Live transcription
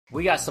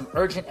We got some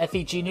urgent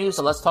FEG news,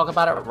 so let's talk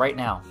about it right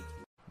now.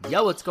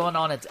 Yo, what's going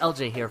on? It's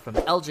LJ here from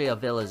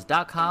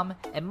LJAvillas.com,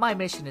 and my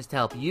mission is to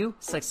help you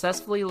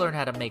successfully learn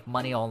how to make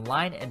money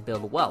online and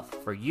build wealth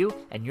for you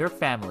and your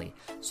family.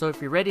 So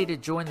if you're ready to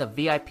join the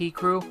VIP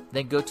crew,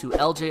 then go to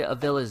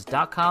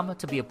LJAvillas.com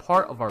to be a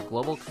part of our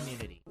global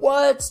community.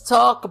 Let's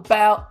talk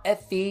about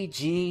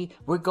FEG.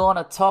 We're going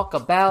to talk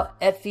about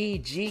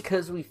FEG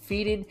because we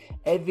feeding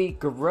every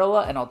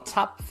gorilla, and on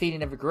top of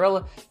feeding every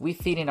gorilla, we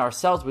feeding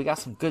ourselves. We got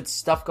some good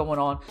stuff going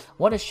on.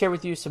 Want to share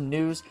with you some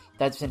news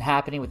that's been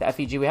happening with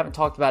FEG. We haven't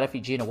talked about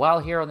FEG in a while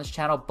here on this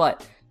channel,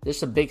 but there's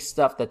some big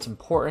stuff that's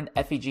important.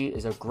 FEG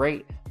is a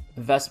great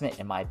investment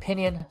in my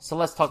opinion. So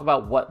let's talk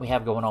about what we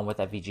have going on with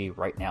FEG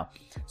right now.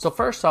 So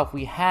first off,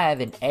 we have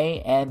an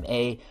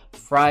AMA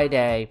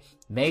Friday,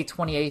 May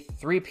 28th,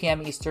 3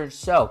 p.m. Eastern.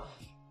 So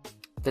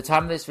the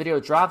time this video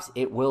drops,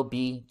 it will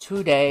be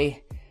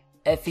today.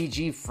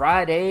 FEG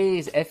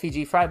Fridays,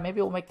 FEG Friday.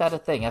 Maybe we'll make that a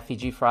thing,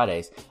 FEG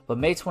Fridays. But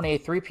May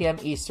 28th, 3 p.m.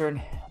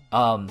 Eastern,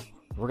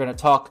 we're going to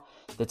talk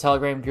the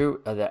Telegram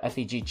group, the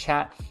FEG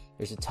chat.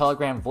 There's a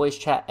Telegram voice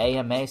chat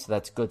AMA, so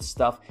that's good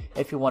stuff.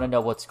 If you want to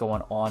know what's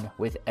going on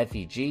with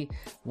FEG,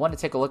 want to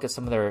take a look at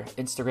some of their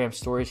Instagram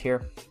stories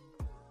here.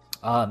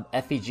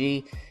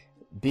 FEG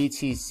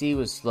BTC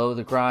was slow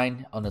to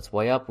grind on its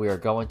way up. We are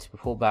going to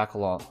pull back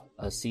along,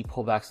 see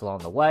pullbacks along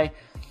the way.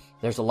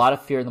 There's a lot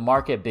of fear in the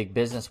market. Big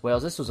business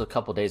whales. This was a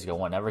couple days ago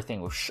when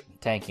everything was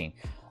tanking.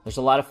 There's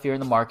a lot of fear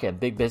in the market, and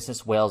big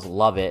business whales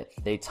love it.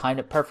 They timed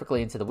it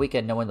perfectly into the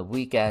weekend, knowing the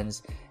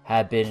weekends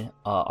have been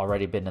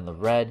already been in the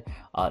red.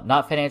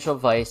 Not financial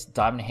advice.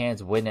 Diamond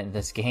hands win in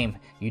this game.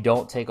 You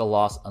don't take a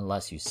loss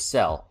unless you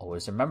sell.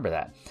 Always remember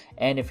that.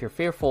 And if you're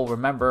fearful,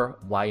 remember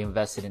why you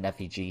invested in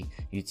FEG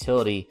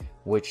utility,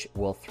 which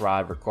will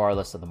thrive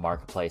regardless of the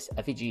marketplace.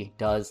 FEG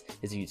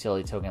is a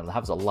utility token. It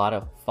has a lot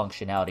of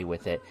functionality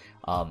with it.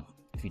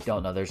 If you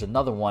don't know, there's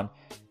another one.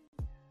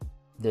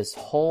 This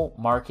whole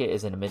market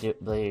is in a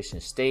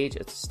manipulation stage.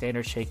 It's a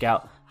standard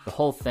shakeout. The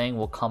whole thing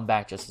will come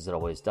back just as it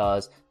always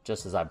does,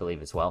 just as I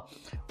believe as well.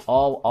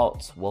 All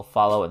alts will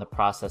follow in the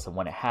process, and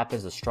when it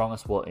happens, the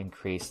strongest will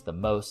increase the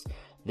most.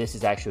 This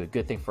is actually a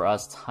good thing for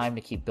us. Time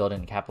to keep building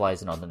and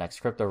capitalizing on the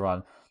next crypto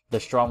run. The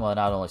strong will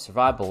not only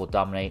survive, but will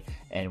dominate,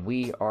 and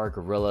we are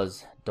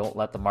gorillas. Don't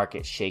let the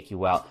market shake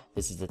you out.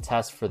 This is a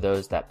test for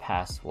those that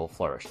pass will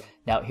flourish.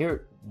 Now,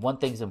 here, one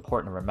thing is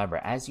important to remember.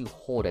 As you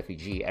hold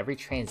FEG, every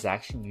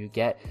transaction you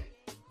get,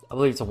 I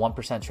believe it's a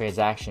 1%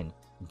 transaction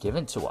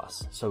given to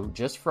us. So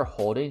just for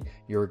holding,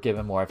 you're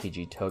given more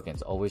FEG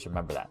tokens. Always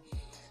remember that.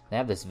 I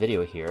have this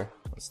video here.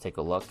 Let's take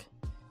a look.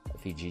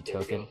 FEG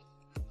token.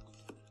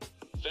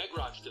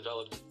 FedRock's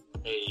developed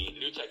a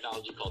new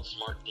technology called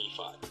Smart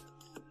DeFi.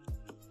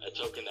 A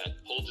token that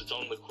holds its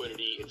own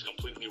liquidity. It's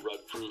completely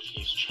rug-proof.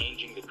 He's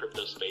changing the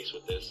crypto space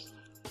with this.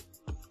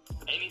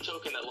 Any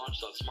token that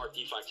launched on Smart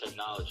DeFi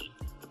technology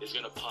is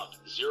going to pump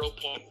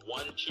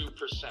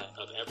 0.12%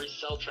 of every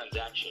sell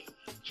transaction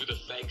to the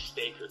FEG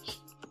stakers.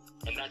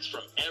 And that's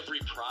from every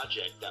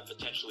project that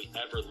potentially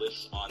ever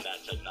lists on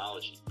that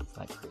technology.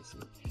 That's crazy.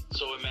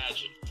 So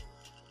imagine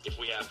if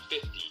we have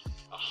 50,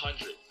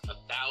 100,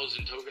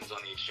 1,000 tokens on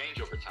the exchange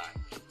over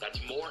time. That's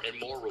more and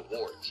more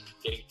rewards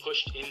getting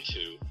pushed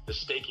into the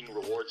staking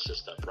reward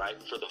system,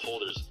 right? For the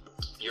holders,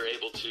 you're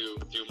able to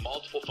do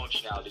multiple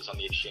functionalities on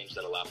the exchange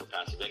that allow for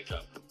passive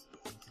income.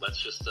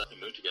 Let's just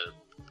move together.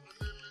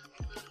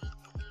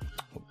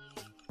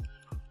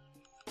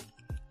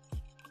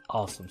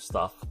 Awesome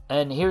stuff.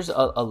 And here's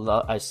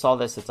I saw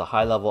this. It's a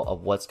high level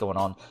of what's going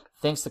on.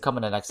 Things to come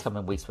in the next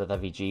coming weeks with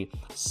FEG.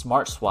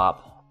 Smart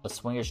Swap, a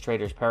swingers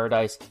trader's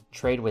paradise.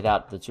 Trade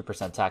without the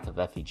 2% tax of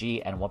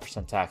FEG and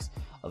 1% tax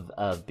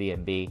of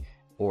BNB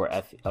or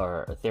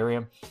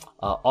Ethereum.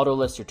 Auto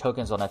list your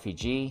tokens on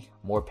FEG.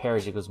 More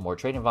pairs equals more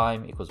trading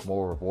volume equals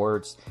more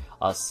rewards.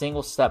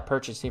 Single step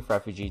purchasing for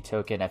FEG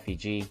token,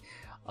 FEG.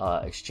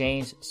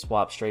 Exchange,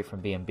 swap straight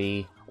from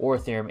BNB or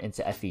Ethereum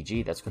into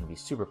FEG. That's going to be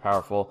super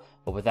powerful,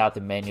 but without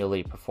them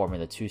manually performing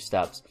the two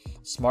steps.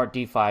 Smart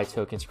DeFi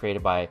tokens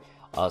created by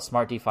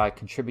Smart DeFi,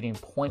 contributing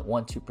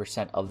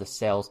 0.12% of the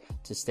sales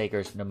to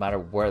stakers no matter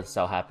where the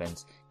sale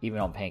happens, even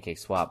on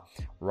PancakeSwap.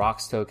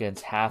 Rocks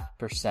tokens,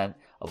 0.5%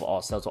 of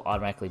all sales will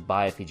automatically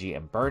buy FEG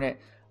and burn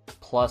it,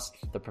 plus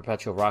the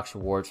perpetual Rocks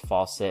rewards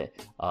faucet,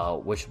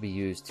 which will be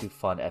used to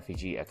fund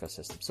FEG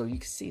ecosystem. So you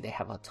can see they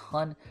have a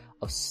ton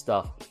of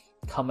stuff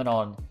coming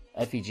on.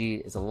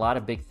 FEG is a lot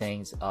of big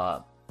things.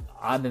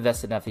 I'm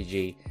invested in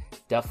FEG.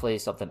 Definitely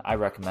something I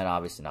recommend.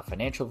 Obviously not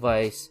financial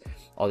advice.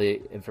 All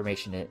the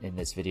information in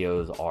this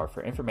video are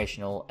for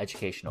informational,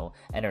 educational,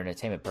 and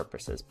entertainment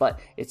purposes.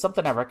 But it's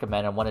something I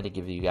recommend. I wanted to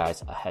give you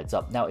guys a heads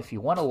up. Now, if you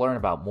want to learn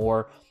about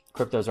more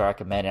cryptos I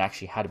recommend and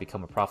actually how to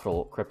become a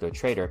profitable crypto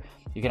trader,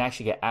 you can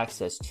actually get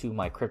access to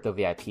my Crypto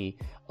VIP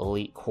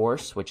Elite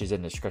course, which is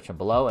in the description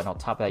below. And on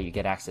top of that, you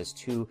get access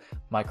to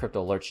my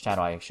Crypto Alerts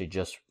channel. I actually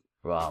just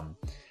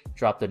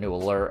dropped a new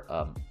alert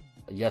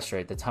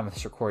yesterday at the time of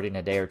this recording,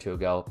 a day or two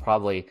ago,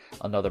 probably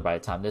another by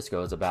the time this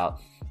goes, about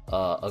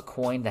a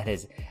coin that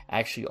is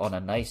actually on a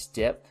nice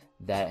dip.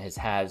 that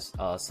has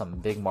some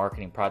big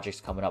marketing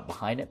projects coming up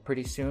behind it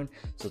pretty soon.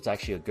 So it's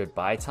actually a good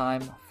buy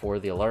time for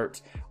the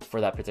alert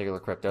for that particular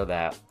crypto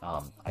that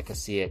I could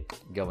see it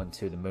going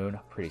to the moon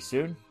pretty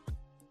soon.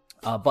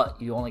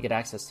 But you only get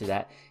access to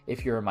that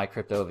if you're in my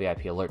Crypto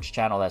VIP Alerts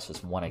channel. That's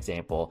just one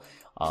example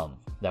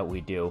that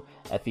we do.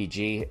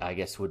 FEG, I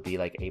guess, would be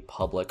like a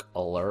public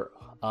alert.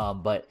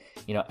 But,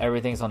 you know,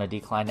 everything's on a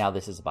decline now.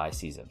 This is buy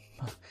season.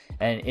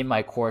 And in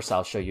my course,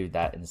 I'll show you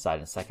that inside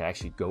in a second. I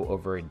actually go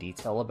over in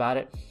detail about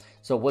it.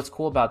 So what's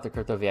cool about the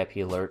Crypto VIP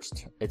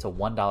Alerts, it's a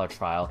 $1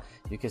 trial.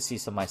 You can see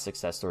some of my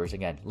success stories.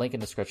 Again, link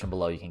in the description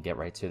below. You can get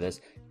right to this.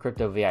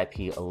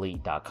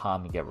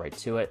 CryptoVIPElite.com. You get right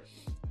to it.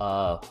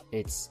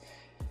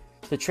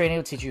 The training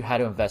will teach you how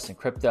to invest in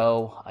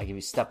crypto. I give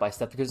you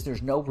step-by-step because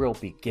there's no real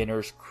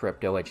beginner's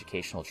crypto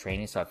educational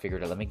training. So I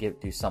figured let me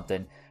do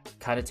something,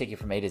 kind of take you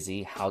from A to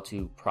Z, how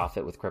to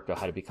profit with crypto,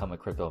 how to become a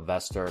crypto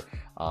investor,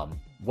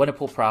 when to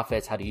pull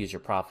profits, how to use your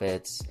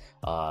profits,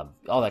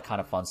 all that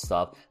kind of fun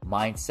stuff.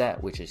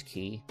 Mindset, which is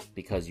key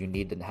because you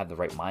need to have the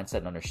right mindset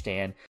and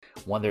understand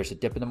when there's a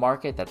dip in the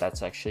market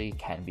that's actually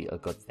can be a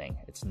good thing.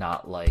 It's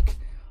not like,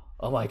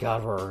 oh my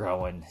God, where we're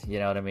going. You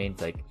know what I mean?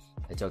 It's like,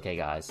 it's okay,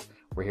 guys.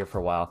 We're here for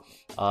a while.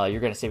 You're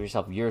going to save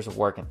yourself years of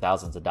work and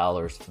thousands of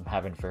dollars from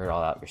having to figure it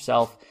all out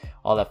yourself.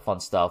 All that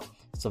fun stuff.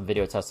 Some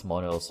video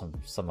testimonials,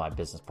 some of my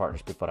business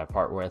partners, people that I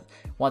partner with.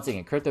 Once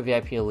again, Crypto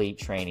VIP Elite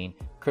training,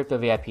 Crypto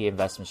VIP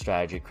investment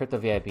strategy, Crypto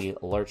VIP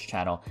alerts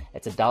channel.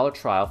 It's a $1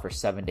 trial for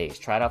 7 days.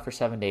 Try it out for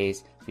 7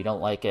 days. If you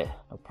don't like it,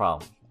 no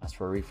problem. Ask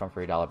for a refund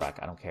for your $1 back.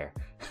 I don't care.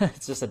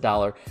 It's just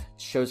 $1. It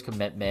shows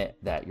commitment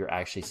that you're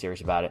actually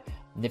serious about it.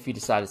 And if you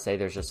decide to say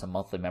there's just a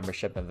monthly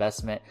membership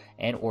investment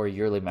and or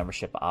yearly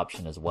membership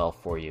option as well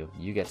for you,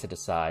 you get to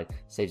decide.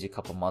 Saves you a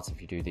couple months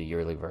if you do the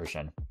yearly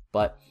version.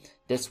 But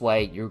this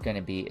way, you're going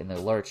to be in the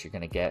alerts. You're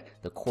going to get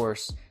the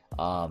course.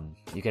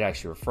 You can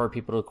actually refer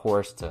people to the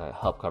course to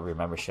help cover your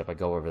membership. I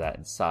go over that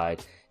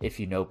inside if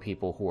you know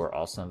people who are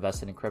also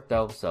invested in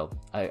crypto. So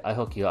I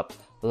hook you up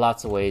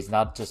lots of ways,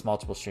 not just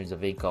multiple streams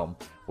of income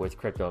with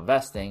crypto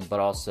investing, but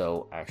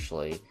also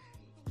actually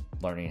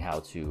learning how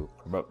to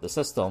promote the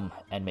system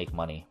and make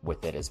money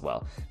with it as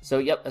well. So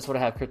yep, that's what I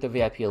have, Crypto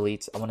VIP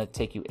Elites. I want to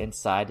take you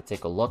inside to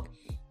take a look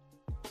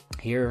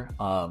here.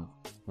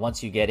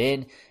 Once you get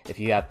in, if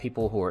you have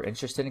people who are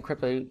interested in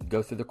crypto,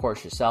 go through the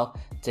course yourself,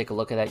 take a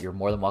look at that. You're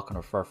more than welcome to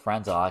refer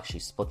friends. I'll actually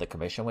split the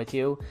commission with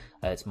you.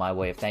 It's my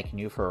way of thanking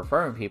you for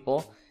referring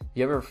people.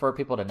 You ever refer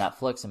people to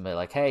Netflix and be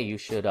like, hey, you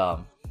should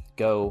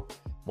go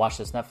watch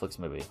this Netflix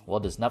movie? Well,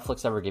 does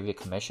Netflix ever give you a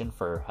commission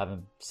for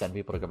send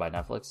people to go buy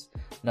Netflix?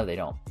 No, they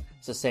don't.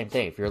 It's the same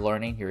thing. If you're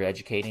learning, you're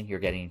educating,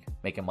 you're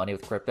making money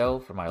with crypto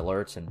from my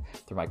alerts and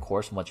through my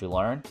course and what you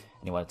learn,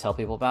 and you want to tell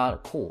people about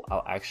it, cool.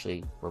 I'll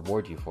actually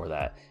reward you for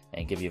that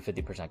and give you a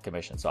 50%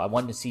 commission. So I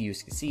wanted to see you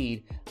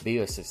succeed, be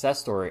a success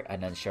story,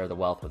 and then share the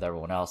wealth with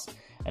everyone else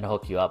and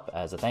hook you up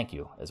as a thank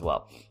you as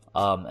well.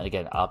 And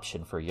again,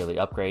 option for yearly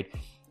upgrade.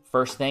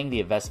 First thing, the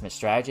investment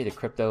strategy, the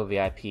Crypto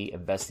VIP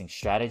investing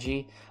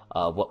strategy,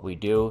 what we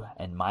do,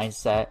 and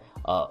mindset,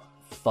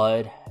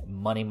 FUD,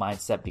 money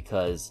mindset,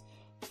 because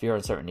fear,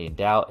 uncertainty, and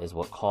doubt is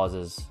what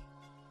causes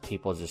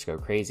people to just go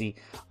crazy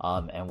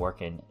and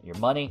work in your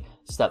money.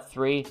 Step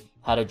 3,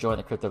 how to join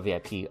the Crypto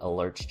VIP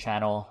alerts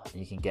channel.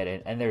 You can get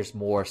in, and there's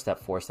more, step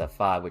 4, step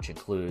 5, which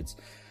includes,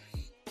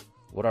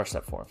 what are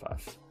step 4 and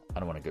 5? I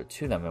don't want to go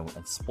to them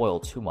and spoil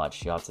too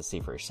much. You'll have to see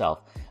for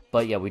yourself.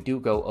 But yeah, we do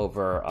go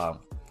over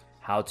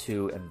how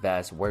to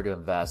invest, where to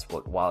invest,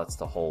 what wallets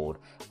to hold,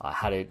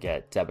 how to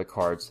get debit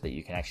cards so that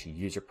you can actually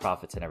use your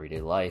profits in everyday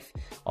life,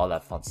 all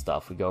that fun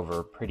stuff. We go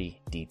over pretty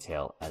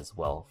detail as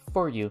well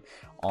for you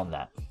on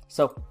that.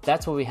 So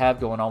that's what we have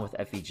going on with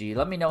FEG.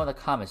 Let me know in the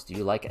comments, do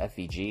you like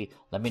FEG?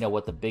 Let me know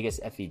what the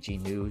biggest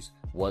FEG news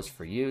was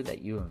for you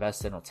that you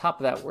invested in. On top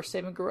of that, we're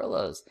saving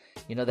Gorillas.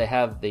 You know,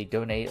 they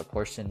donate a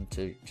portion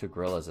to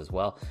Gorillas as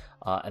well.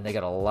 And they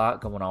got a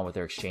lot going on with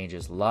their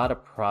exchanges, a lot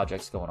of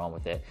projects going on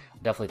with it.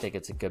 Definitely think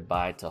it's a good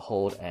buy to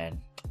hold and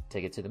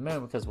take it to the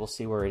moon, because we'll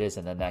see where it is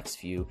in the next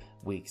few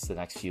weeks, the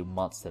next few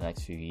months, the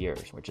next few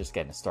years. We're just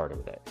getting started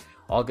with it.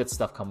 All good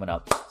stuff coming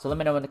up. So let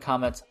me know in the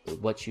comments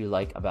what you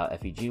like about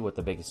FEG, what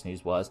the biggest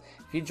news was.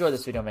 If you enjoyed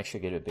this video, make sure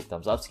you give it a big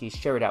thumbs up.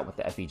 Share it out with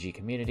the FEG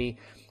community.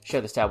 Share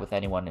this out with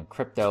anyone in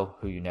crypto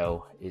who you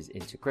know is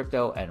into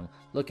crypto and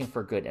looking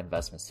for good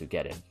investments to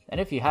get in. And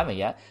if you haven't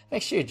yet,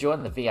 make sure you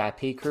join the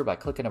VIP crew by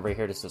clicking over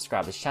here to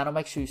subscribe to this channel.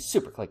 Make sure you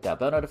super click that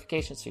bell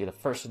notification so you're the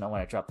first to know when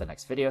I drop the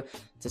next video.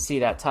 To see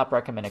that top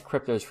recommended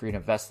cryptos for you to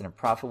invest in and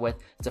profit with,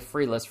 it's a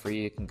free list for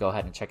you. You can go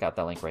ahead and check out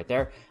that link right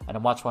there. And to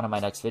watch one of my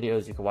next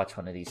videos, you can watch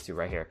one of these two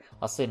right here.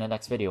 I'll see you in the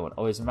next video, and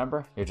always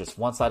remember, you're just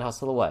one side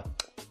hustle away.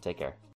 Take care.